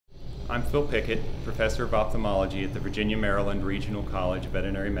I'm Phil Pickett, Professor of Ophthalmology at the Virginia Maryland Regional College of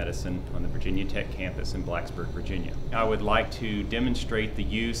Veterinary Medicine on the Virginia Tech campus in Blacksburg, Virginia. I would like to demonstrate the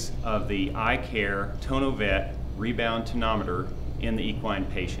use of the eye care TONOVET rebound tonometer in the equine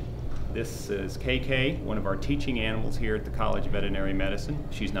patient. This is KK, one of our teaching animals here at the College of Veterinary Medicine.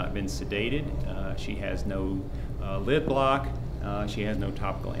 She's not been sedated, she has no lid block, she has no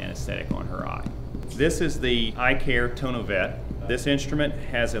topical anesthetic on her eye. This is the eye care TONOVET. This instrument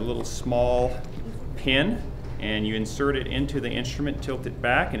has a little small pin, and you insert it into the instrument, tilt it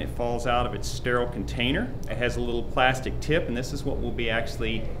back, and it falls out of its sterile container. It has a little plastic tip, and this is what will be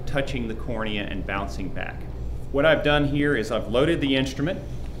actually touching the cornea and bouncing back. What I've done here is I've loaded the instrument,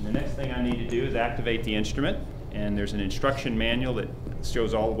 and the next thing I need to do is activate the instrument, and there's an instruction manual that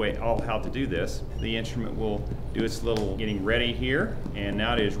shows all how to do this. The instrument will do its little getting ready here, and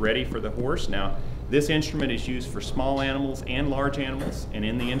now it is ready for the horse. Now, this instrument is used for small animals and large animals, and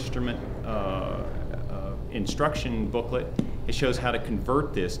in the instrument instruction booklet, it shows how to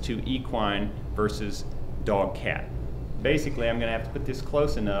convert this to equine versus dog-cat. Basically, I'm going to have to put this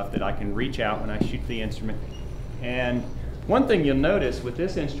close enough that I can reach out when I shoot the instrument. And one thing you'll notice with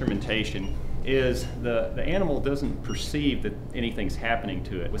this instrumentation is the animal doesn't perceive that anything's happening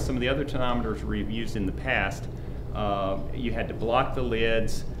to it. With some of the other tonometers we've used in the past, you had to block the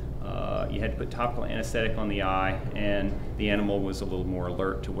lids, you had to put topical anesthetic on the eye, and the animal was a little more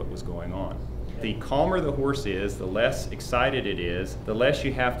alert to what was going on. The calmer the horse is, the less excited it is, the less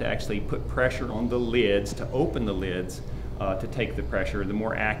you have to actually put pressure on the lids to open the lids to take the pressure, the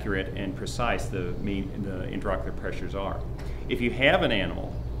more accurate and precise the intraocular pressures are. If you have an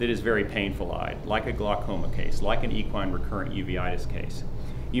animal that is very painful-eyed, like a glaucoma case, like an equine recurrent uveitis case,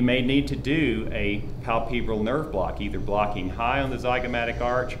 you may need to do a palpebral nerve block, either blocking high on the zygomatic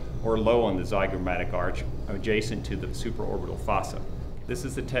arch or low on the zygomatic arch adjacent to the supraorbital fossa. This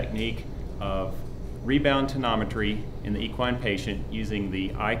is the technique of rebound tonometry in the equine patient using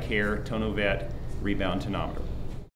the eye care TONOVET rebound tonometer.